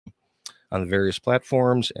on the various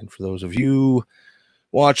platforms. And for those of you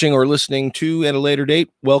watching or listening to at a later date,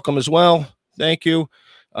 welcome as well. Thank you.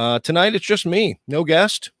 Tonight, it's just me. No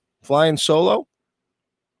guest. Flying solo.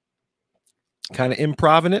 Kind of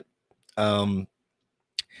improv-ing it.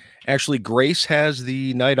 Actually, Grace has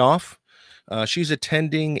the night off. She's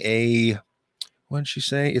attending what did she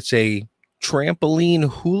say? It's a trampoline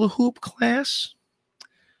hula hoop class.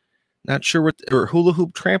 Not sure or hula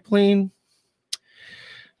hoop trampoline.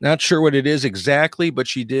 Not sure what it is exactly, but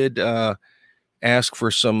she did ask for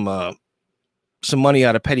some money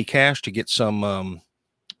out of petty cash to get some,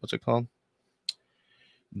 what's it called?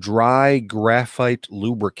 Dry graphite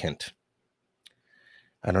lubricant.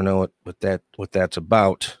 I don't know what that's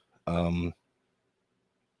about.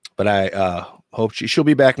 But I hope she'll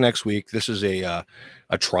be back next week. This is a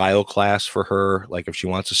trial class for her. Like if she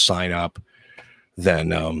wants to sign up,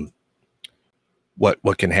 then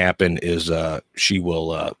what can happen is she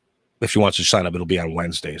will if she wants to sign up, it'll be on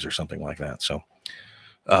Wednesdays or something like that. So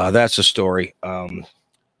that's the story.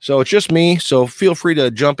 So it's just me. So feel free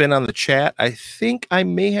to jump in on the chat. I think I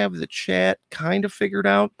may have the chat kind of figured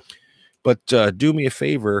out, but do me a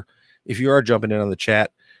favor if you are jumping in on the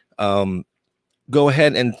chat. Go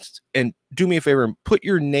ahead and do me a favor and put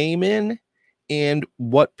your name in and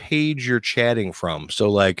what page you're chatting from. So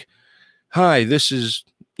like, hi, this is,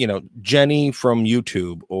 Jenny from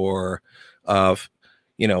YouTube, or,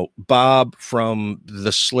 Bob from the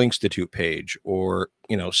Slinkstitute page, or,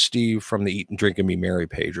 Steve from the Eat and Drink and Be Merry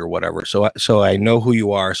page, or whatever. So I know who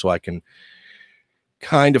you are, so I can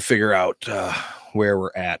kind of figure out where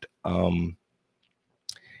we're at. And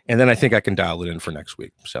then I think I can dial it in for next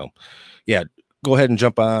week. So yeah, go ahead and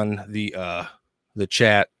jump on the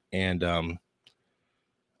chat, and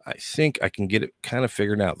I think I can get it kind of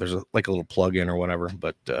figured out. There's a little plug-in or whatever,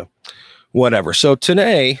 but whatever. So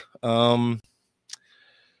today,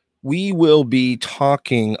 we will be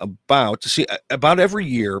talking about every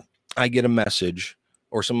year I get a message,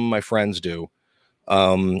 or some of my friends do,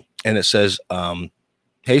 and it says,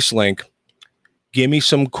 hey Slink, give me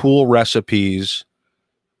some cool recipes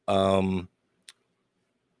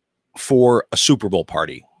for a Super Bowl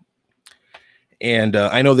party. And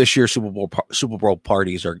I know this year Super Bowl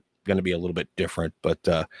parties are going to be a little bit different, but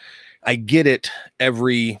I get it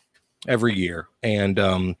every year.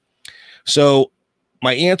 And so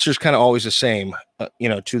my answer is kind of always the same,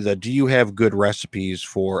 to do you have good recipes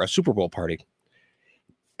for a Super Bowl party?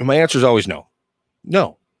 And my answer is always no.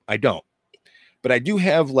 No, I don't. But I do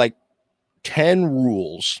have like 10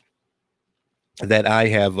 rules that I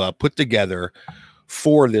have put together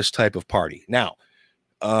for this type of party. Now,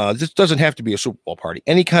 this doesn't have to be a Super Bowl party.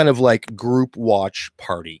 Any kind of like group watch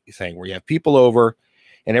party thing where you have people over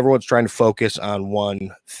and everyone's trying to focus on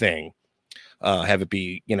one thing. Have it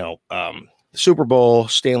be, Super Bowl,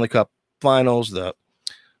 Stanley Cup Finals, the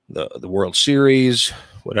World Series,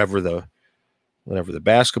 whatever the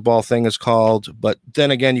basketball thing is called. But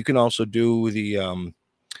then again, you can also do the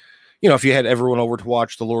if you had everyone over to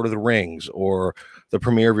watch The Lord of the Rings, or the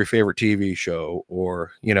premiere of your favorite TV show,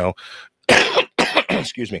 or,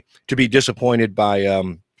 excuse me, to be disappointed by,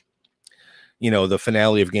 the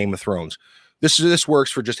finale of Game of Thrones. This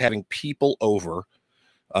works for just having people over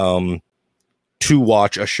to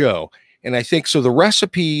watch a show. And I think so. The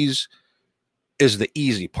recipes is the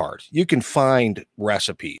easy part. You can find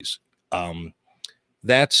recipes.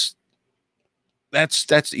 That's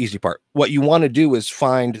the easy part. What you want to do is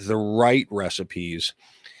find the right recipes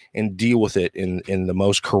and deal with it in the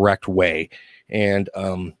most correct way. And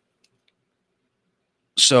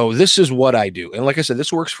so this is what I do. And like I said,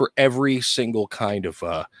 this works for every single kind of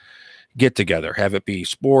get together, have it be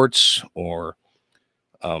sports or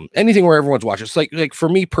anything where everyone's watching. It's like for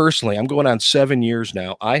me personally, I'm going on 7 years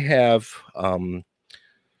now. I have for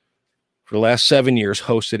the last 7 years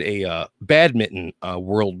hosted a badminton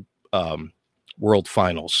world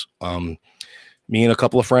finals. Me and a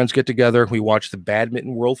couple of friends get together. We watch the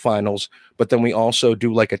badminton world finals, but then we also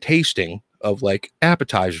do like a tasting of like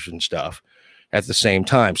appetizers and stuff at the same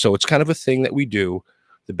time. So it's kind of a thing that we do,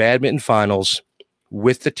 the badminton finals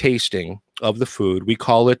with the tasting of the food. We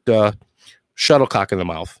call it shuttlecock in the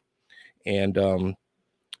mouth. And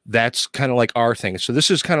that's kind of like our thing. So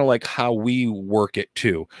this is kind of like how we work it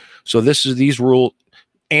too. So this is these rules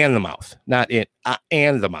and the mouth, not it,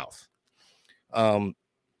 and the mouth.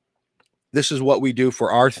 This is what we do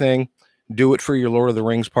for our thing. Do it for your Lord of the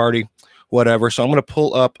Rings party, whatever. So I'm going to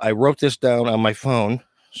pull up. I wrote this down on my phone,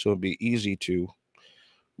 so it'd be easy to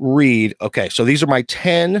read. Okay, so these are my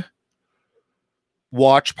 10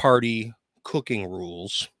 watch party cooking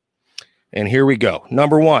rules. And here we go.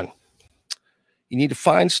 Number 1, you need to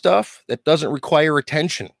find stuff that doesn't require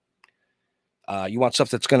attention. You want stuff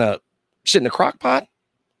that's going to sit in a crock pot,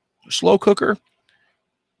 slow cooker,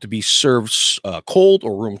 to be served cold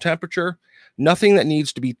or room temperature. Nothing that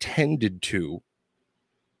needs to be tended to,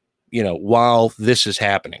 while this is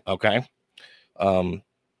happening. Okay.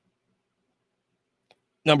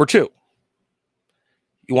 Number 2,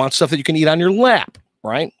 you want stuff that you can eat on your lap,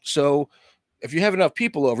 right? So if you have enough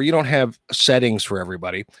people over, you don't have settings for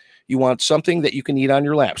everybody. You want something that you can eat on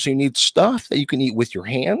your lap. So you need stuff that you can eat with your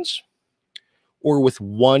hands or with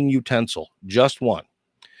one utensil, just one.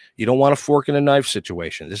 You don't want a fork and a knife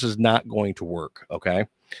situation. This is not going to work, okay?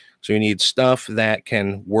 So you need stuff that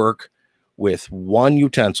can work with one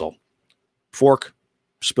utensil, fork,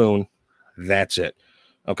 spoon, that's it,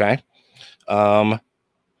 okay?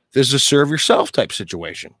 This is a serve yourself type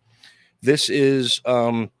situation. This is,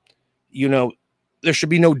 there should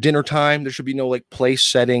be no dinner time. There should be no like place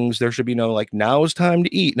settings. There should be no like, now is time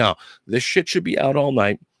to eat. No, this shit should be out all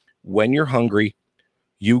night. When you're hungry,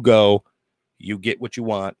 you go, you get what you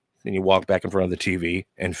want, and you walk back in front of the TV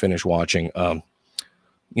and finish watching, Daenerys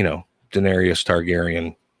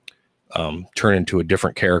Targaryen turn into a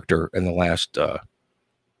different character in the last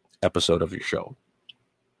episode of your show.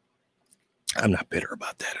 I'm not bitter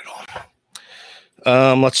about that at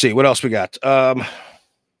all. Let's see what else we got.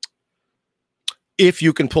 If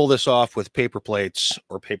you can pull this off with paper plates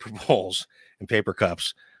or paper bowls and paper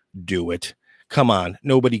cups, do it. Come on.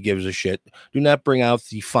 Nobody gives a shit. Do not bring out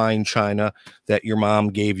the fine china that your mom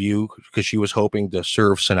gave you because she was hoping to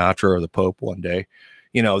serve Sinatra or the Pope one day.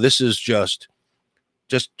 This is just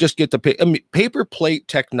get the paper plate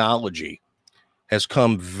technology has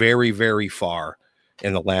come very, very far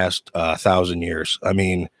in the last 1,000 years. I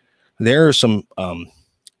mean, there are some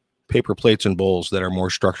paper plates and bowls that are more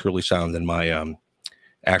structurally sound than my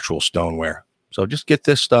actual stoneware. So just get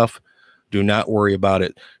this stuff. Do not worry about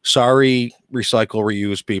it. Sorry, recycle,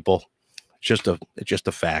 reuse people. It's just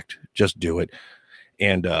a fact. Just do it.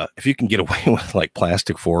 And if you can get away with like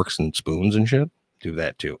plastic forks and spoons and shit, do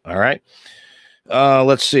that too. All right.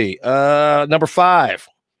 Let's see. Number 5,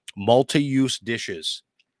 multi-use dishes.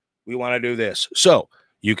 We want to do this. So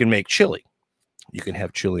you can make chili. You can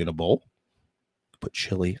have chili in a bowl. Put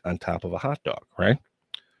chili on top of a hot dog, right?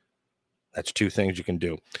 That's 2 things you can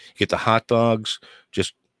do. You get the hot dogs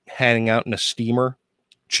just hanging out in a steamer,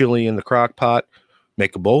 chili in the crock pot,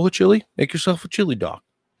 make a bowl of chili, make yourself a chili dog.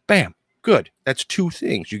 Bam. Good. That's 2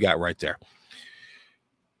 things you got right there.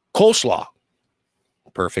 Coleslaw.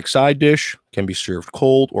 Perfect side dish. Can be served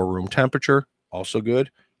cold or room temperature. Also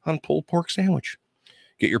good on pulled pork sandwich.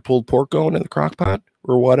 Get your pulled pork going in the crock pot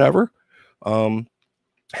or whatever.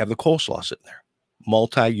 Have the coleslaw sitting there.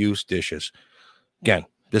 Multi-use dishes. Again,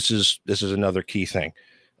 this is another key thing.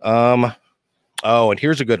 And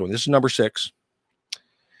here's a good one. This is number 6.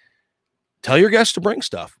 Tell your guests to bring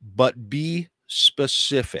stuff, but be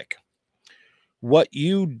specific. What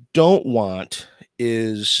you don't want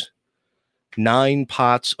is 9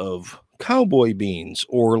 pots of cowboy beans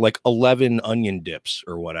or like 11 onion dips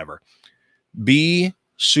or whatever. Be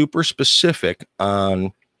super specific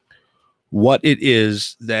on what it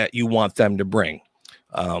is that you want them to bring.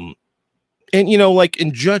 And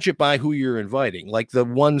judge it by who you're inviting. Like the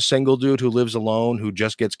one single dude who lives alone, who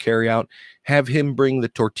just gets carry out, have him bring the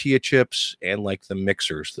tortilla chips and like the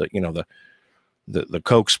mixers, the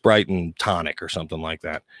Coke, Sprite, and tonic or something like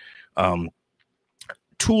that.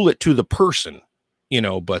 Tool it to the person,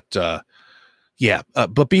 but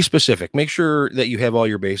be specific. Make sure that you have all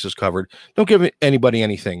your bases covered. Don't give anybody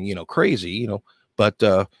anything, crazy,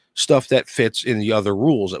 but stuff that fits in the other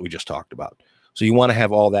rules that we just talked about. So you want to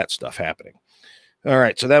have all that stuff happening. All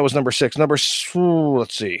right. So that was number 6.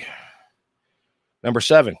 Let's see. Number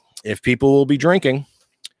 7, if people will be drinking,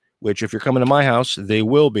 which if you're coming to my house, they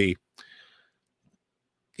will be,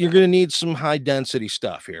 you're going to need some high density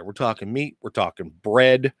stuff here. We're talking meat. We're talking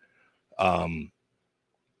bread,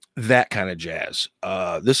 that kind of jazz.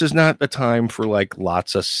 This is not a time for like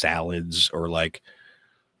lots of salads or like,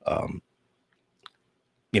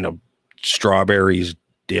 strawberries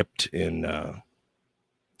dipped in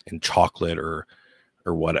chocolate or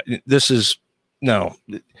what. This is no.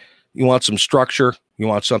 You want some structure. You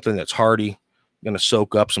want something that's hearty, going to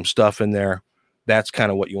soak up some stuff in there. That's kind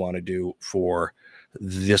of what you want to do for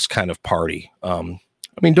this kind of party. Don't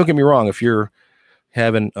get me wrong. If you're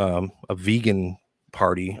having a vegan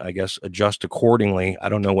party, I guess adjust accordingly. I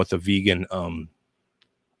don't know what the vegan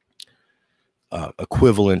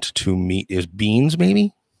equivalent to meat is. Beans,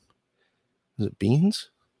 maybe? Is it beans?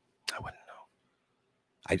 I wouldn't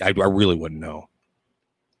know. I really wouldn't know.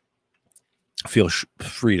 Feel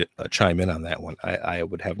free to chime in on that one. I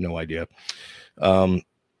would have no idea. Let's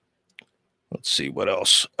see what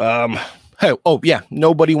else. Hey, oh yeah,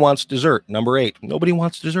 nobody wants dessert. Number 8, nobody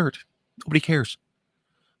wants dessert. Nobody cares.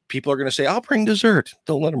 People are going to say, I'll bring dessert.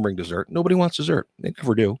 Don't let them bring dessert. Nobody wants dessert. They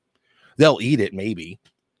never do. They'll eat it maybe,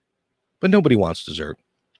 but nobody wants dessert.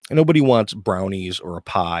 And nobody wants brownies or a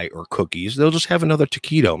pie or cookies. They'll just have another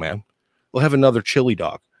taquito, man. They'll have another chili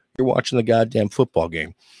dog. You're watching the goddamn football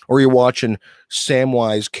game, or you're watching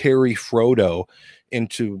Samwise carry Frodo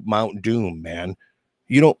into Mount Doom, man.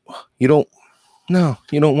 You don't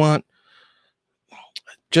want,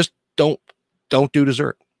 just don't do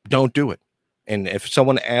dessert. Don't do it. And if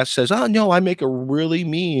someone says, oh no, I make a really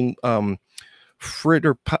mean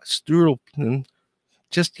fritter strudel,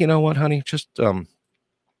 just, you know what, honey, just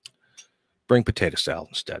bring potato salad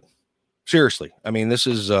instead. Seriously. I mean, this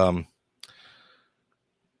is,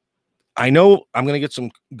 I know I'm going to get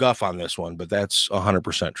some guff on this one, but that's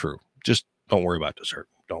 100% true. Just don't worry about dessert.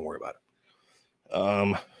 Don't worry about it.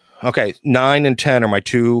 Okay. 9 and 10 are my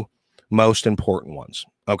 2 most important ones.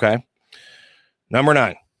 Okay. Number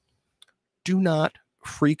 9, do not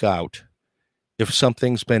freak out if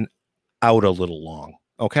something's been out a little long.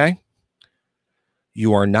 Okay.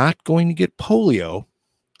 You are not going to get polio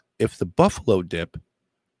if the buffalo dip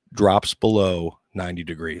drops below 90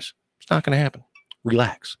 degrees. It's not going to happen.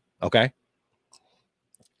 Relax. Okay.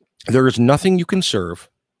 There is nothing you can serve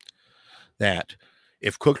that,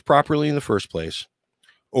 if cooked properly in the first place,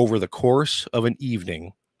 over the course of an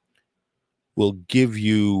evening, will give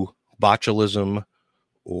you botulism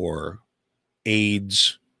or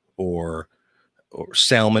AIDS or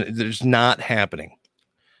salmon. There's not happening.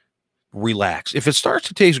 Relax. If it starts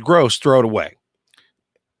to taste gross, throw it away.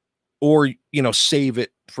 Or, save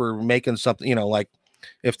it for making something, like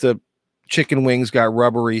if the chicken wings got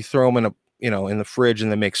rubbery, throw them in in the fridge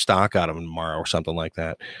and then make stock out of them tomorrow or something like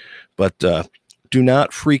that. But do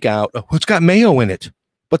not freak out. Oh, it's got mayo in it.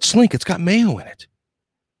 But Slink, it's got mayo in it.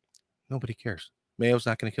 Nobody cares. Mayo's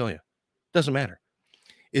not going to kill you. Doesn't matter.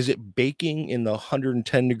 Is it baking in the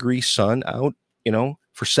 110-degree sun out,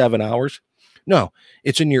 for 7 hours? No,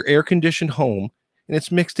 it's in your air-conditioned home, and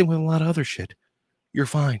it's mixed in with a lot of other shit. You're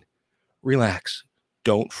fine. Relax.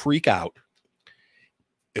 Don't freak out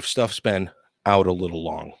if stuff's been out a little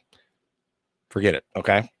long. Forget it,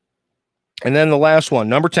 okay? And then the last one,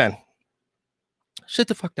 number 10. Sit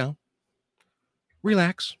the fuck down.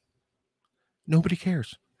 Relax. Nobody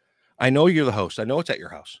cares. I know you're the host. I know it's at your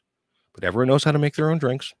house. But everyone knows how to make their own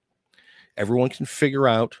drinks. Everyone can figure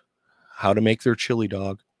out how to make their chili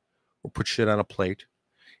dog or put shit on a plate.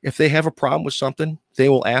 If they have a problem with something, they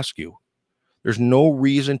will ask you. There's no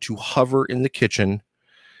reason to hover in the kitchen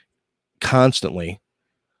constantly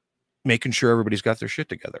making sure everybody's got their shit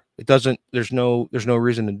together. There's no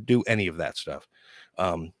reason to do any of that stuff.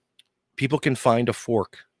 People can find a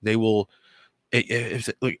fork. They will, if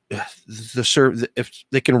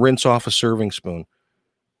they can rinse off a serving spoon.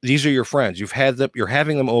 These are your friends. You're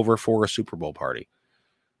having them over for a Super Bowl party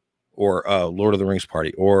or a Lord of the Rings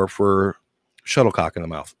party or for shuttlecock in the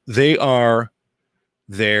mouth. They are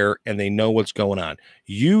there and they know what's going on.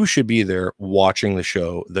 You should be there watching the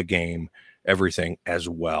show, the game, everything as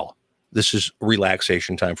well. This is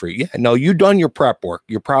relaxation time for you. Yeah, no, you've done your prep work.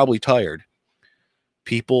 You're probably tired.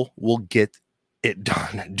 People will get it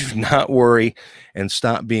done. Do not worry and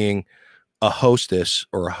stop being a hostess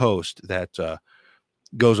or a host that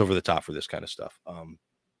goes over the top for this kind of stuff.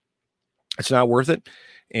 It's not worth it,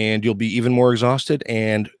 and you'll be even more exhausted,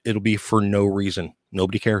 and it'll be for no reason.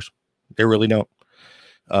 Nobody cares. They really don't.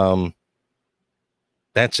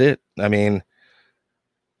 That's it. I mean,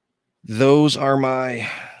 those are my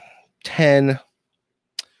 10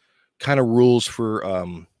 kind of rules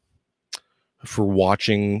for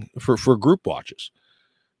watching for group watches.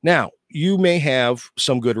 Now, you may have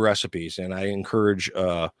some good recipes, and I encourage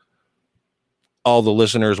all the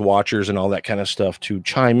listeners, watchers, and all that kind of stuff to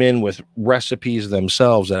chime in with recipes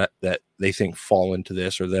themselves that they think fall into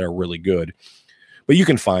this or that are really good. But you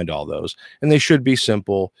can find all those, and they should be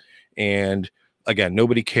simple. And again,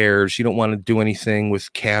 nobody cares. You don't want to do anything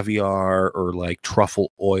with caviar or like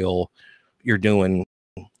truffle oil. You're doing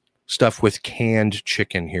stuff with canned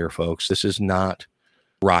chicken here, folks. This is not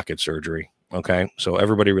rocket surgery. Okay. So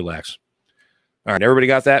everybody relax. All right. Everybody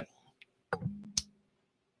got that?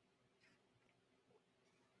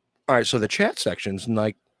 All right. So the chat section's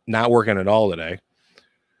like not working at all today.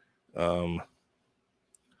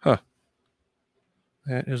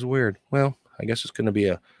 That is weird. Well, I guess it's going to be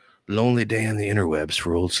a lonely day on the interwebs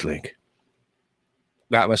for old Slink.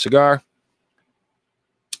 Got my cigar.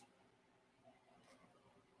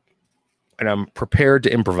 And I'm prepared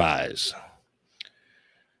to improvise.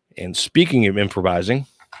 And speaking of improvising,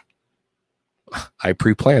 I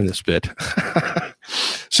pre-planned this bit.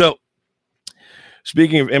 So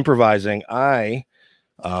Speaking of improvising, I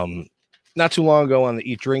not too long ago on the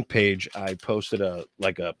Eat Drink page, I posted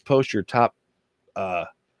post your top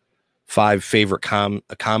 5 favorite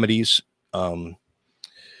comedies.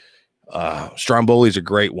 Stromboli is a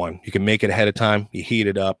great one. You can make it ahead of time. You heat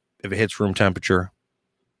it up. If it hits room temperature,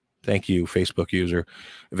 thank you, Facebook user.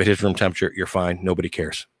 If it hits room temperature, you're fine. Nobody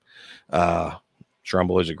cares.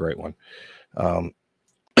 Stromboli is a great one.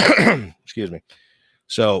 Excuse me.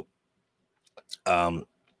 So,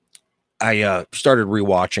 I started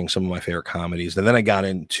rewatching some of my favorite comedies, and then I got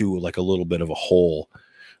into like a little bit of a hole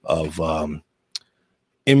of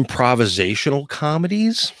improvisational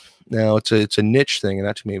comedies. Now it's a niche thing, and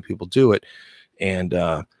not too many people do it. And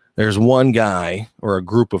there's one guy or a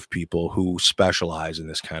group of people who specialize in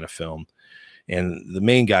this kind of film, and the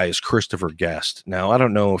main guy is Christopher Guest. Now I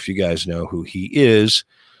don't know if you guys know who he is.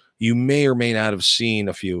 You may or may not have seen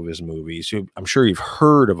a few of his movies. I'm sure you've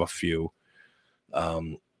heard of a few.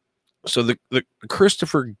 So the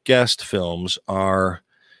Christopher Guest films are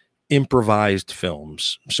improvised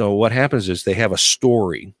films. So what happens is they have a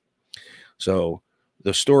story. So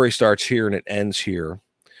the story starts here and it ends here,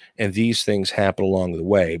 and these things happen along the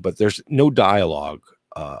way, but there's no dialogue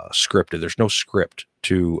scripted. There's no script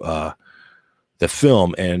to the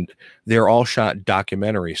film, and they're all shot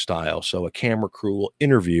documentary style. So a camera crew will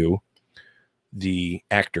interview the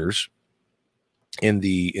actors in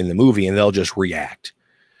the movie, and they'll just react,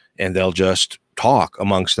 and they'll just talk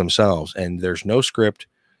amongst themselves, and there's no script.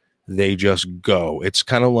 They just go. It's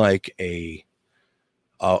kind of like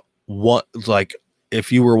like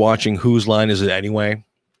if you were watching Whose Line Is It Anyway,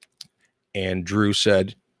 and Drew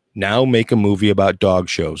said, now make a movie about dog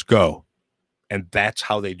shows, go. And that's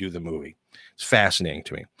how they do the movie. It's fascinating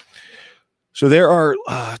to me. So there are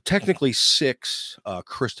technically 6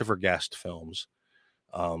 Christopher Guest films,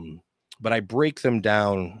 but I break them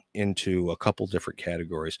down into a couple different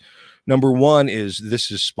categories. Number 1 is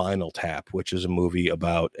This Is Spinal Tap, which is a movie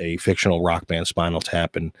about a fictional rock band, Spinal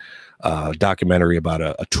Tap, and a documentary about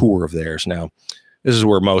a tour of theirs. Now, this is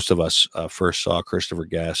where most of us first saw Christopher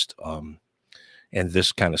Guest and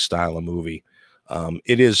this kind of style of movie.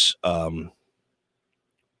 It is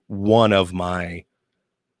one of my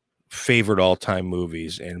favorite all-time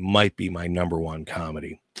movies and might be my number 1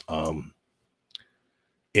 comedy.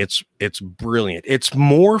 It's brilliant. It's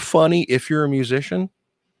more funny if you're a musician,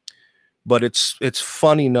 but it's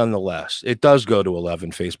funny nonetheless. It does go to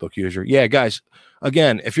 11 Facebook user. Yeah, guys,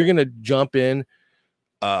 again, if you're going to jump in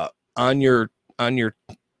on your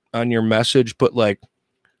message, put like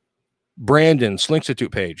Brandon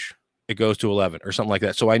Slinkstitute page, it goes to 11 or something like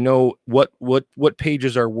that. So I know what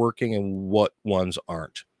pages are working and what ones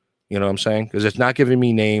aren't. You know what I'm saying? Because it's not giving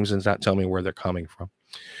me names and it's not telling me where they're coming from.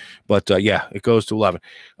 But yeah, it goes to 11.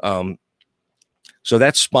 So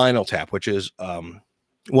that's Spinal Tap, which is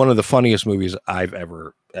one of the funniest movies I've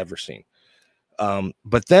ever seen.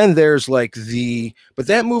 But then there's like but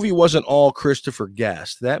that movie wasn't all Christopher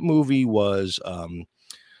Guest. That movie was a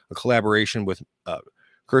collaboration with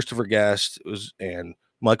Christopher Guest and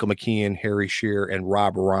Michael McKean, Harry Shearer, and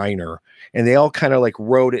Rob Reiner. And they all kind of like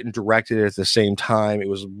wrote it and directed it at the same time. It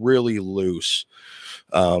was really loose.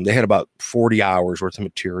 They had about 40 hours worth of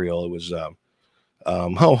material. It was,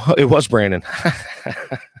 it was Brandon.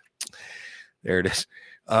 There it is.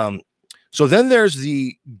 So then there's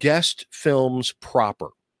the Guest films proper.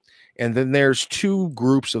 And then there's 2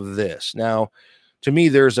 groups of this. Now, to me,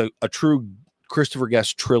 there's a true Christopher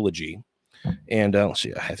Guest trilogy. And let's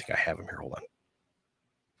see, I think I have him here. Hold on.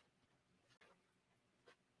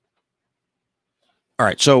 All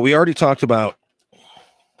right. So we already talked about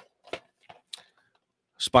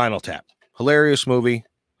Spinal Tap. Hilarious movie.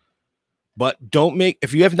 But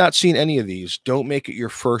if you have not seen any of these, don't make it your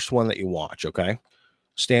first one that you watch, okay?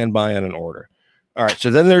 Stand by on an order. All right, so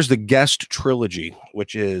then there's the Guest trilogy,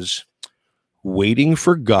 which is Waiting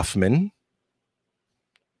for Guffman,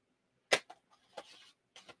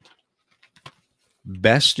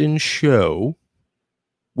 Best in Show,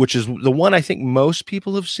 which is the one I think most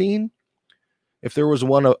people have seen. If there was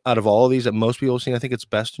one out of all of these that most people have seen, I think it's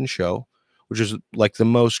Best in Show, which is like the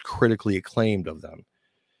most critically acclaimed of them.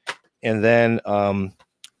 And then A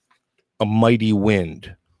Mighty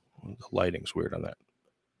Wind. The lighting's weird on that.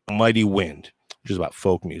 A Mighty Wind, which is about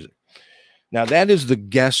folk music. Now, that is the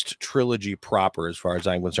Guest trilogy proper, as far as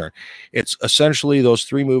I'm concerned. It's essentially those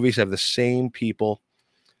 3 movies have the same people.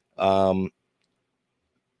 Oh,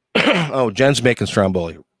 Jen's making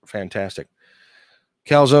Stromboli. Fantastic.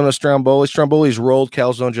 Calzone, Stromboli. Stromboli's rolled.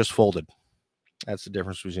 Calzone just folded. That's the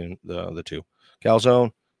difference between the 2.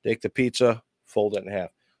 Calzone, take the pizza, fold it in half.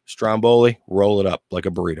 Stromboli, roll it up like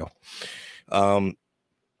a burrito.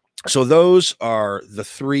 So those are the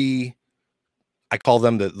three, I call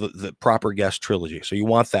them the proper guest trilogy. So you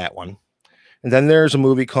want that one. And then there's a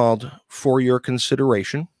movie called For Your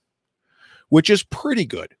Consideration, which is pretty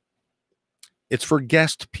good. It's for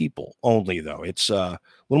guest people only, though. It's a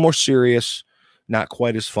little more serious, not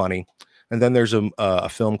quite as funny. And then there's a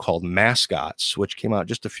film called Mascots, which came out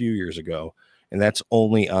just a few years ago, and that's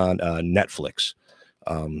only on Netflix,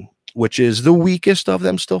 which is the weakest of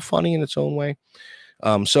them, still funny in its own way.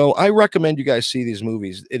 So I recommend you guys see these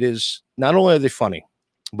movies. It is not only are they funny,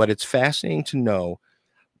 but it's fascinating to know,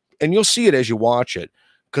 and you'll see it as you watch it,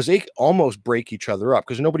 because they almost break each other up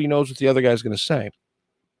because nobody knows what the other guy's going to say.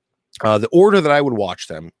 The order that I would watch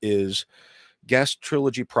them is guest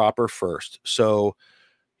trilogy proper first. So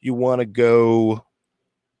you want to go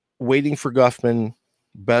Waiting for Guffman,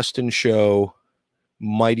 Best in Show,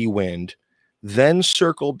 Mighty Wind, then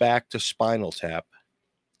circle back to Spinal Tap.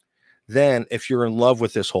 Then, if you're in love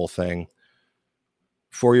with this whole thing,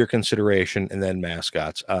 For Your Consideration, and then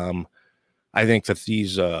Mascots. I think that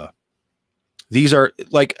these are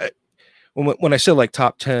like, when I said like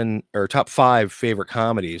top 10 or top 5 favorite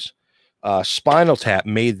comedies, Spinal Tap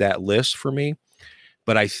made that list for me,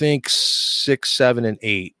 but I think 6, 7, and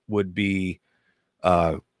 8 would be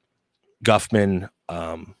Guffman,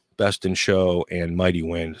 Best in Show, and Mighty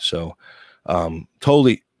Wind. So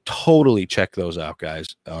totally check those out,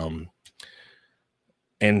 guys.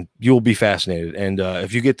 And you'll be fascinated. And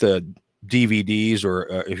if you get the DVDs,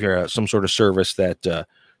 or if you're some sort of service that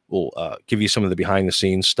will give you some of the behind the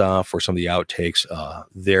scenes stuff or some of the outtakes,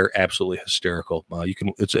 they're absolutely hysterical.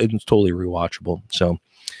 It's totally rewatchable. So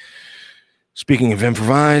speaking of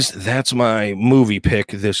improvised, that's my movie pick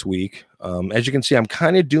this week. As you can see, I'm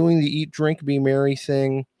kind of doing the eat, drink, be merry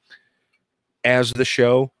thing as the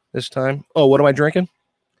show this time. Oh, what am I drinking?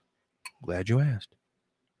 Glad you asked.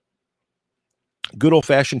 Good old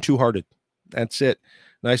fashioned Two Hearted. That's it.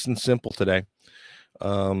 Nice and simple today.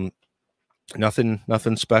 Nothing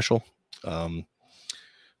special. And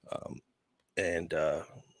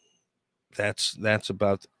that's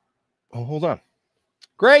about. Oh, hold on,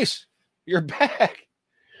 Grace, you're back.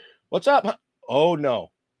 What's up? Oh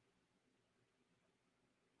no,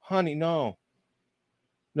 honey, no,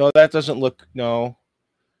 that doesn't look. No,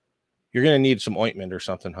 you're gonna need some ointment or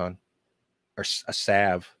something, hon, or a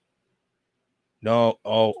salve. No,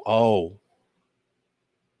 oh.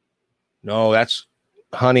 No, that's,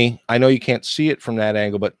 honey, I know you can't see it from that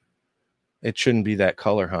angle, but it shouldn't be that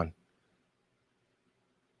color, hon.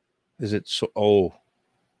 Is it so? Oh.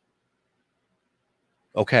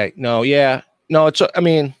 Okay. No, yeah. No, I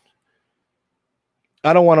mean,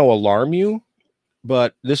 I don't want to alarm you,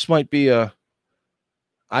 but this might be I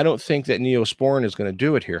don't think that Neosporin is going to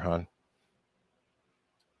do it here, hon.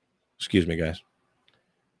 Excuse me, guys.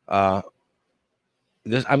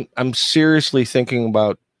 I'm seriously thinking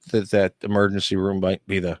about that emergency room might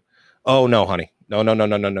be the. Oh no, honey, no. Nope.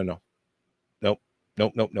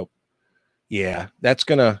 Yeah, that's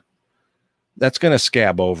gonna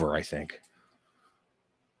scab over, I think.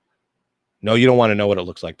 No, you don't want to know what it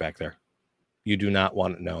looks like back there. You do not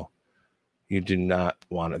want to know. You do not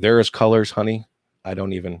want it. There is colors, honey. I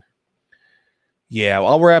don't even. Yeah,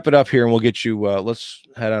 well, I'll wrap it up here and we'll get you. Let's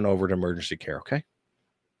head on over to emergency care, okay?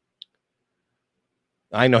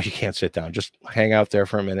 I know you can't sit down. Just hang out there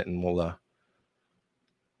for a minute and we'll.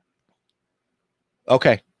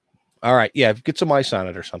 Okay. All right. Yeah, get some ice on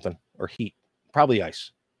it or something, or heat. Probably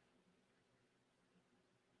ice.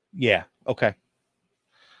 Yeah. Okay.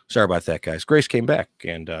 Sorry about that, guys. Grace came back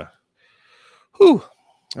and. Whew.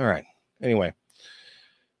 All right. Anyway.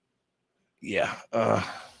 Yeah.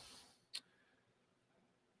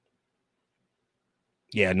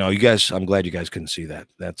 Yeah. No, you guys. I'm glad you guys couldn't see that.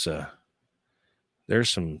 That's There's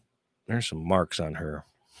some marks on her.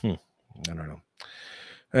 I don't know.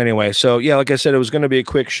 Anyway, so yeah, like I said, it was going to be a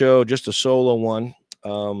quick show, just a solo one.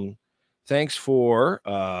 Thanks for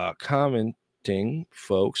commenting,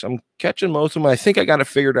 folks. I'm catching most of them. I think I got it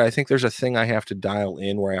figured out. I think there's a thing I have to dial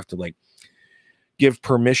in where I have to like give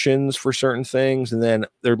permissions for certain things, and then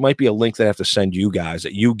there might be a link that I have to send you guys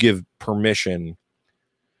that you give permission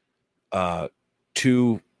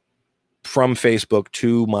to from Facebook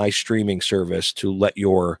to my streaming service to let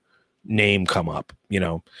your name come up,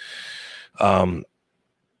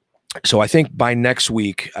 so I think by next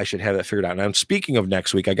week I should have that figured out. And I'm speaking of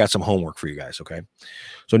next week, I got some homework for you guys. Okay.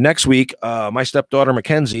 So next week, my stepdaughter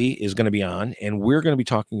Mackenzie is going to be on, and we're going to be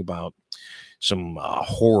talking about some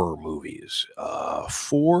horror movies,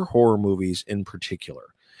 4 horror movies in particular.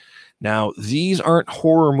 Now, these aren't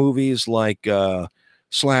horror movies like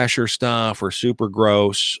slasher stuff or super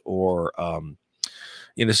gross or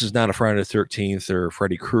this is not a Friday the 13th or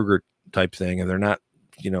Freddy Krueger type thing, and they're not,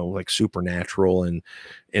 like supernatural and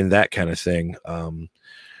that kind of thing.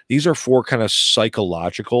 These are 4 kind of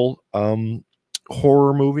psychological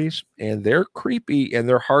horror movies, and they're creepy and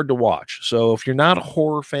they're hard to watch. So if you're not a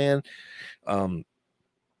horror fan,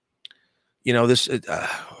 this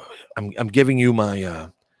I'm giving you my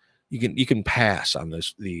you can pass on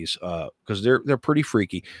these because they're pretty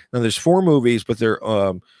freaky. Now there's 4 movies, but they're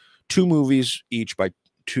 2 movies each by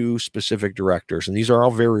 2 specific directors, and these are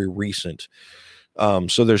all very recent.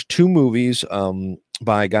 So there's 2 movies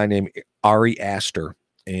by a guy named Ari Aster,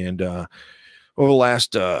 and over the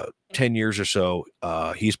last 10 years or so,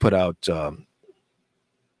 he's put out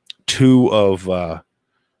 2 of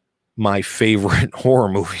my favorite horror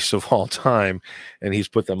movies of all time, and he's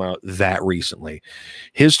put them out that recently.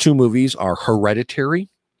 His 2 movies are Hereditary,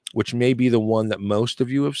 which may be the one that most of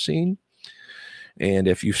you have seen, and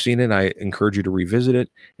if you've seen it, I encourage you to revisit it.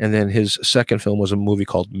 And then his second film was a movie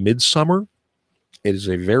called Midsummer. It is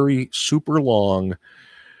a very super long,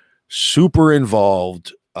 super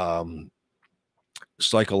involved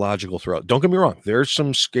psychological thriller. Don't get me wrong, there's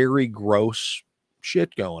some scary, gross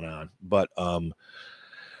shit going on, but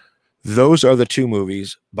those are the 2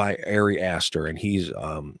 movies by Ari Aster, and he's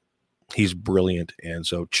brilliant. And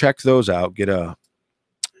so check those out. Get a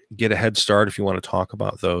head start if you want to talk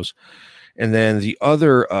about those. And then the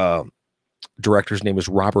other director's name is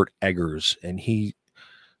Robert Eggers, and he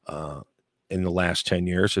in the last 10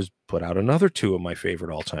 years has put out another 2 of my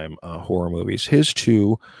favorite all-time horror movies. His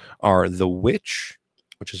 2 are The Witch,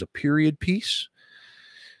 which is a period piece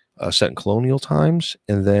set in colonial times,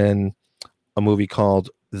 and then a movie called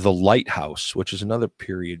The Lighthouse, which is another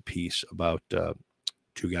period piece about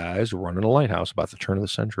 2 guys running a lighthouse about the turn of the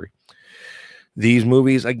century. These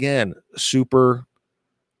movies, again, super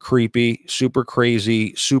creepy, super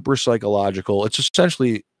crazy, super psychological. It's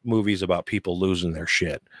essentially movies about people losing their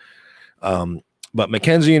shit. But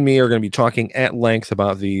Mackenzie and me are going to be talking at length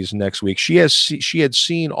about these next week. She had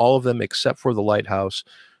seen all of them except for The Lighthouse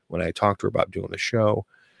when I talked to her about doing the show.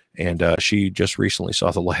 And she just recently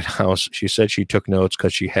saw The Lighthouse. She said she took notes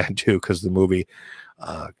because she had to, because the movie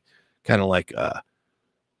kind of like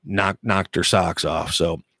knocked her socks off.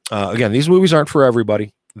 So again, these movies aren't for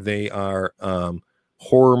everybody. They are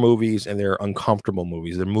horror movies, and they're uncomfortable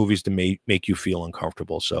movies. They're movies to make you feel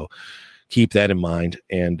uncomfortable. So keep that in mind.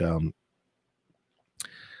 And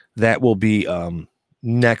that will be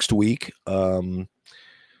next week. And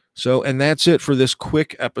that's it for this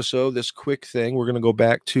quick episode, this quick thing. We're going to go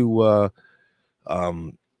back to our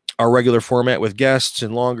regular format with guests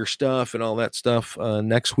and longer stuff and all that stuff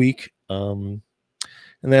next week. And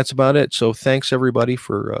that's about it. So thanks everybody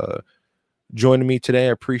for joining me today.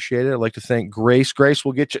 I appreciate it. I'd like to thank Grace. Grace,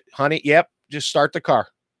 we'll get you, honey. Yep. Just start the car.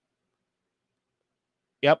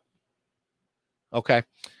 Yep. Okay.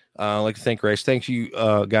 I'd like to thank Grace. Thank you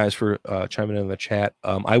guys for chiming in the chat.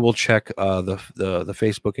 I will check the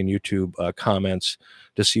Facebook and YouTube comments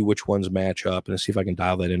to see which ones match up and to see if I can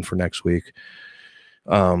dial that in for next week.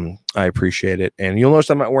 I appreciate it. And you'll notice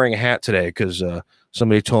I'm not wearing a hat today because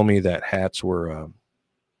somebody told me that hats were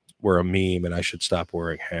a meme and I should stop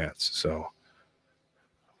wearing hats. So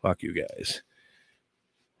fuck you guys.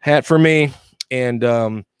 Hat for me.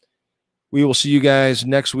 And we will see you guys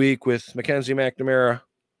next week with Mackenzie McNamara.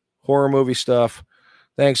 Horror movie stuff.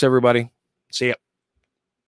 Thanks, everybody. See ya.